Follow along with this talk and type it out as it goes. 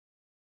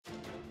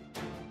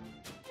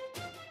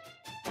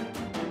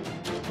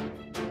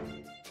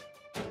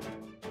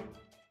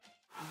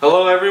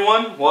Hello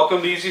everyone,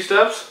 welcome to Easy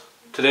Steps.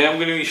 Today I'm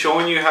going to be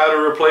showing you how to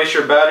replace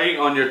your battery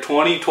on your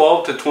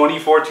 2012 to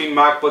 2014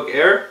 MacBook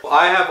Air.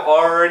 I have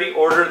already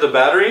ordered the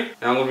battery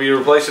and I'm going to be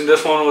replacing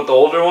this one with the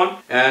older one.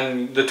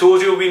 And the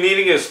tools you'll be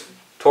needing is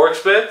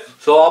Torx bits.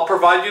 So I'll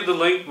provide you the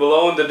link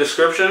below in the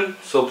description,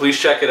 so please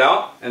check it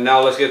out. And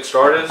now let's get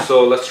started.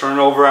 So let's turn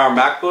over our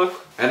MacBook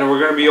and then we're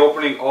going to be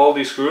opening all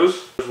these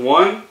screws. There's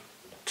 1,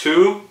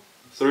 2,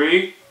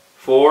 3,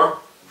 4,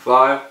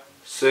 5,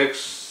 6,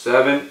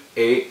 7,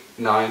 8,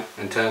 9,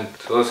 and 10.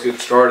 So let's get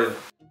started.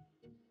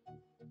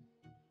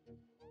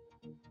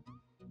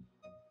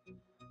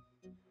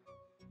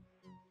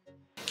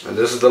 And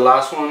this is the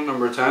last one,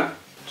 number 10.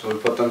 So we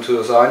put them to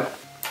the side.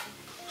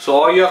 So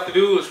all you have to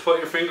do is put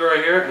your finger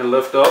right here and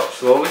lift up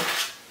slowly.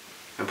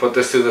 And put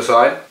this to the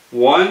side.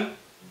 1,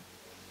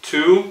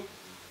 2,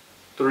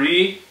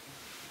 3,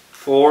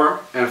 4,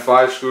 and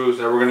 5 screws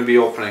that we're going to be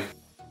opening.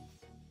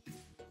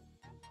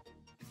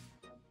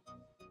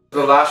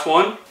 The last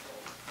one.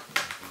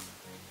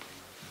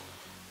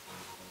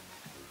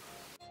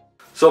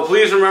 So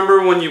please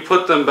remember when you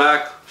put them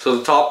back, so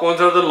the top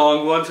ones are the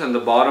long ones and the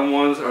bottom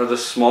ones are the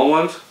small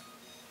ones.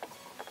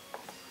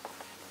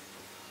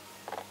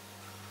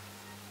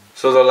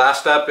 So the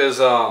last step is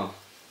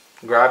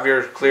grab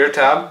your clear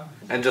tab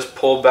and just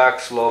pull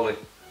back slowly,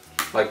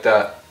 like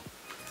that.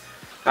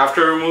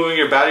 After removing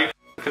your battery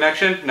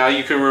connection, now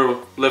you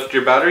can lift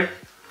your battery.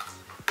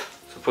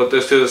 So put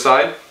this to the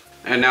side,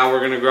 and now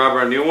we're going to grab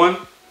our new one.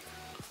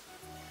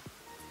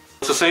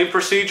 It's the same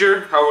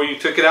procedure, how you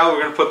took it out,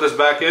 we're going to put this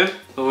back in.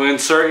 So we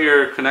insert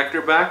your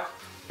connector back.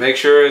 Make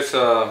sure it's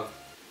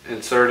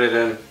inserted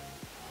in.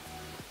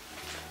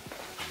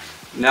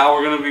 Now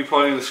we're going to be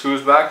putting the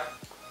screws back.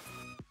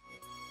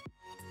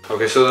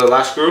 Okay, so the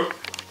last screw.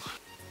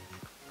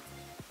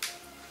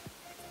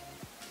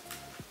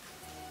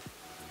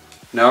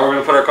 Now we're going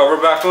to put our cover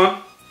back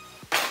on.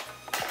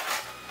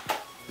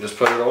 Just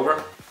put it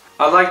over.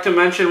 I'd like to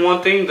mention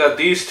one thing, that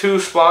these two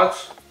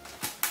spots,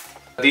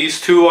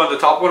 these two on the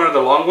top one are the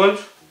long ones,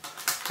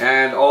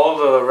 and all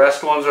the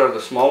rest ones are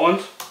the small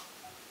ones.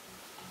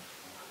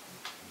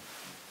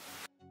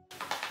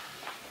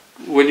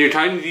 When you're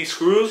tightening these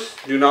screws,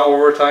 do not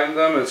over tighten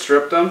them and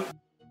strip them.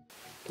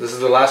 This is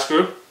the last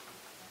screw.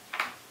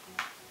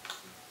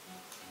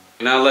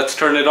 Now let's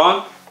turn it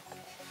on.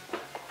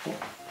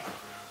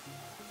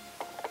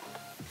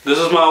 This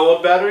is my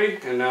old battery,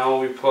 and now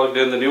we plugged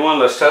in the new one.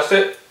 Let's test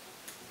it.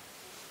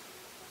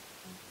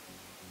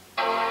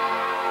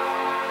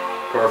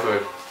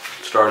 Perfect.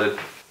 Started.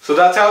 So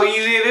that's how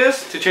easy it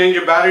is to change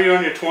your battery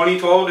on your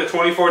 2012 to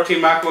 2014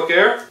 MacBook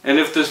Air. And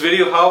if this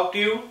video helped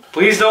you,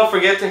 please don't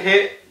forget to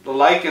hit the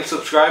like and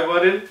subscribe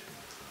button.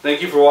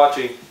 Thank you for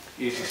watching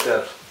Easy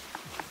Steps.